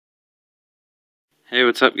Hey,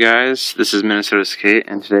 what's up guys? This is Minnesota Skate,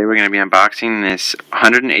 and today we're going to be unboxing this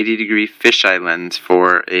 180-degree fisheye lens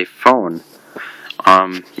for a phone.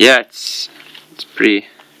 Yeah, it's pretty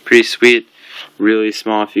sweet. Really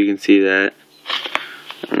small, if you can see that.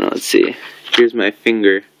 I don't know, let's see. Here's my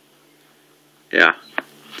finger. Yeah,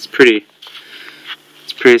 it's pretty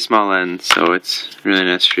small lens, so it's really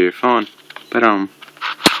nice for your phone. But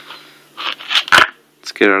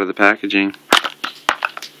let's get out of the packaging.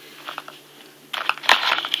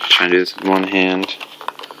 Try to do this with one hand.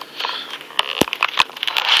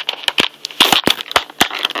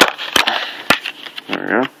 There we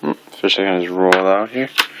go. Fisheye kind of just roll out here.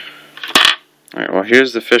 Alright, well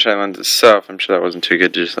here's the fisheye lens itself. I'm sure that wasn't too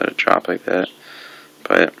good to just let it drop like that.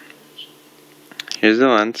 But here's the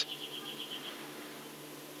lens.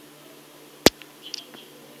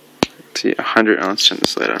 Let's see, 100. Oh, let's turn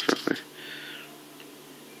this light off real quick.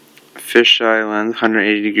 Fisheye lens,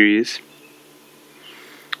 180 degrees.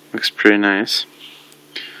 Looks pretty nice.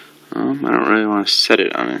 I don't really want to set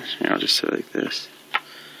it on it. Here, I'll just set it like this.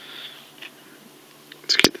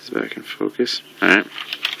 Let's get this back in focus. Alright.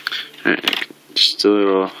 Just a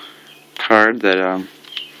little card that,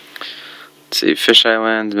 let's see, fisheye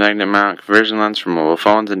lens, magnet mount, conversion lens for mobile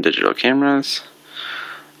phones and digital cameras.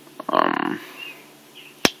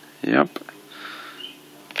 Yep.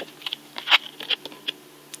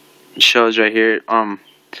 It shows right here,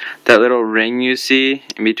 that little ring you see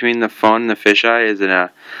in between the phone and the fisheye is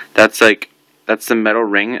that's the metal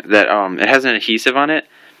ring that it has an adhesive on it.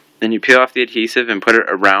 Then you peel off the adhesive and put it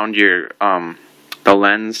around your the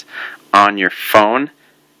lens on your phone,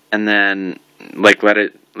 and then like let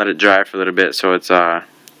it dry for a little bit so it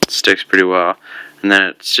sticks pretty well. And then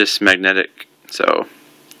it's just magnetic, so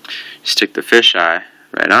you stick the fisheye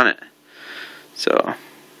right on it. So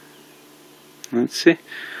let's see.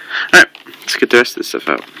 Alright, let's get the rest of this stuff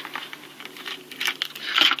out.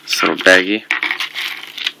 This little baggie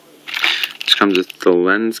just comes with the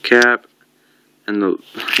lens cap and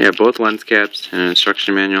both lens caps and an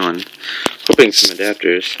instruction manual and hoping some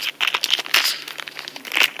adapters.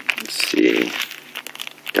 Let's see.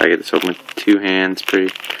 Gotta get this open with two hands.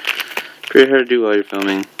 Pretty hard to do while you're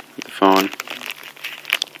filming with the phone.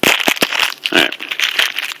 Alright.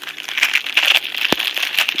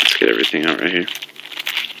 Let's get everything out right here.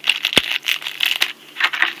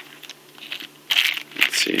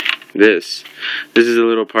 This is a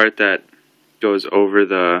little part that goes over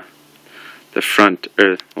the front,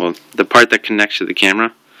 or well, the part that connects to the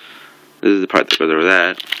camera. This is the part that goes over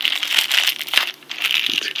that.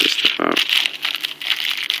 Let's get this stuff out.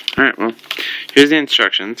 Alright, well, here's the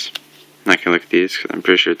instructions. I can look at these because I'm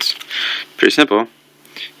pretty sure it's pretty simple.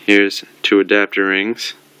 Here's two adapter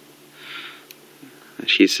rings.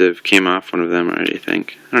 Adhesive came off one of them already, I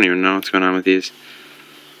think. I don't even know what's going on with these.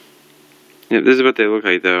 Yeah, this is what they look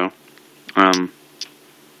like though.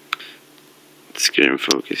 Let's get in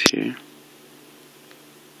focus here.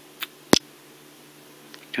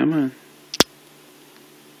 Come on.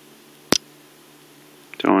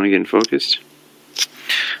 Don't want to get in focused.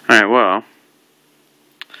 Alright, well,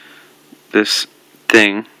 this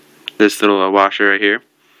little washer right here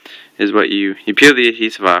is what you peel the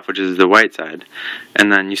adhesive off, which is the white side,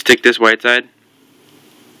 and then you stick this white side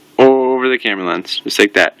over the camera lens, just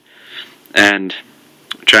like that. And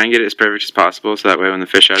try and get it as perfect as possible, so that way when the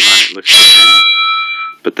fisheye's on, it looks good.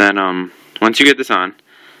 But then, once you get this on,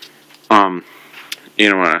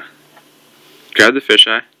 you're gonna wanna grab the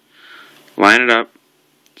fisheye, line it up,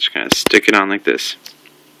 just kind of stick it on like this.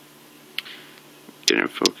 Get it in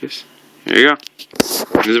focus. There you go.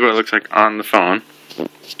 This is what it looks like on the phone. As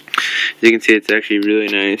you can see, it's actually really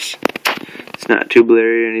nice. It's not too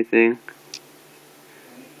blurry or anything.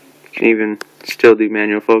 You can even still do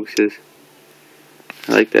manual focuses.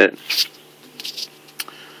 I like that.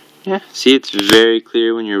 Yeah, see, it's very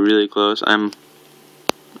clear when you're really close. I'm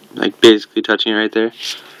like basically touching it right there.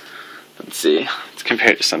 Let's see. Let's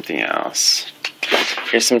compare it to something else.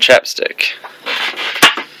 Here's some chapstick.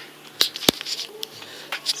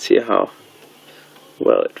 See how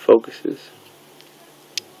well it focuses.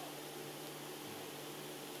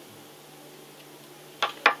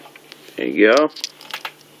 There you go.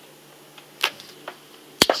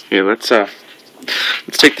 Here, let's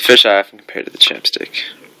take the fisheye off and compare it to the chapstick.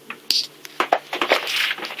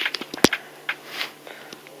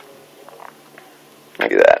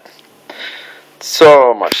 Look at that.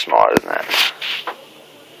 So much smaller than that.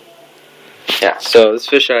 Yeah, so this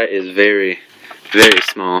fisheye is very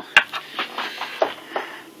small.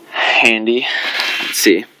 Handy. Let's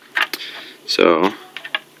see. So,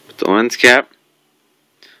 with the lens cap,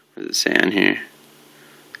 what does it say on here?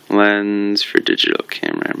 Lens for digital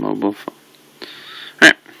camera and mobile phone.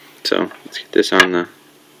 Let's get this on the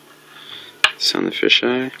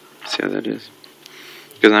fisheye. See how that is.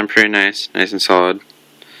 Goes on pretty nice and solid.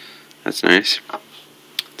 That's nice.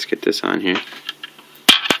 Let's get this on here.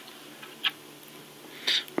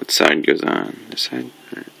 What side goes on? This side?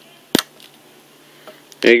 Right.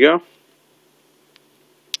 There you go.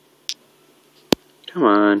 Come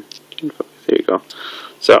on. There you go.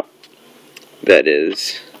 So, that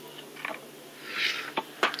is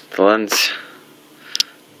the lens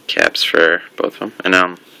caps for both of them.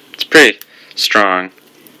 And it's pretty strong.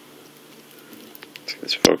 Let's get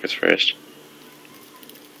this focus first.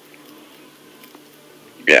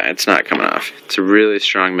 Yeah, it's not coming off. It's a really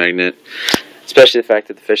strong magnet. Especially the fact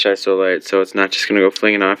that the fisheye is so light, so it's not just going to go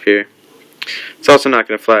flinging off here. It's also not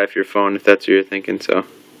going to fly off your phone if that's what you're thinking, so.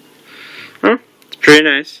 It's pretty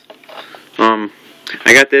nice. I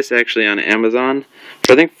got this actually on Amazon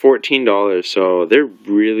for I think $14, so they're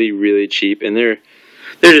really, really cheap, and they're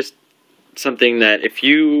just something that if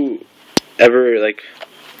you ever, like,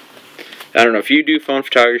 I don't know, if you do phone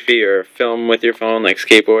photography or film with your phone, like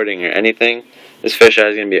skateboarding or anything, this fisheye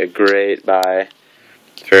is going to be a great buy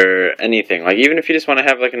for anything. Like, even if you just want to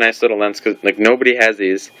have, like, a nice little lens, because, like, nobody has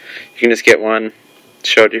these. You can just get one,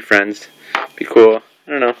 show it to your friends, be cool,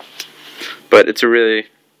 I don't know. But it's a really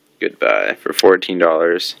good buy for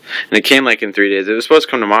 $14. And it came, like, in 3 days. It was supposed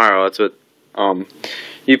to come tomorrow, that's what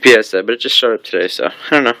UPS said, but it just showed up today, so, I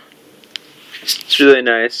don't know. It's really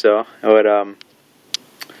nice, so I would,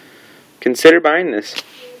 consider buying this.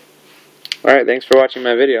 Alright, thanks for watching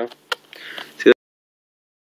my video.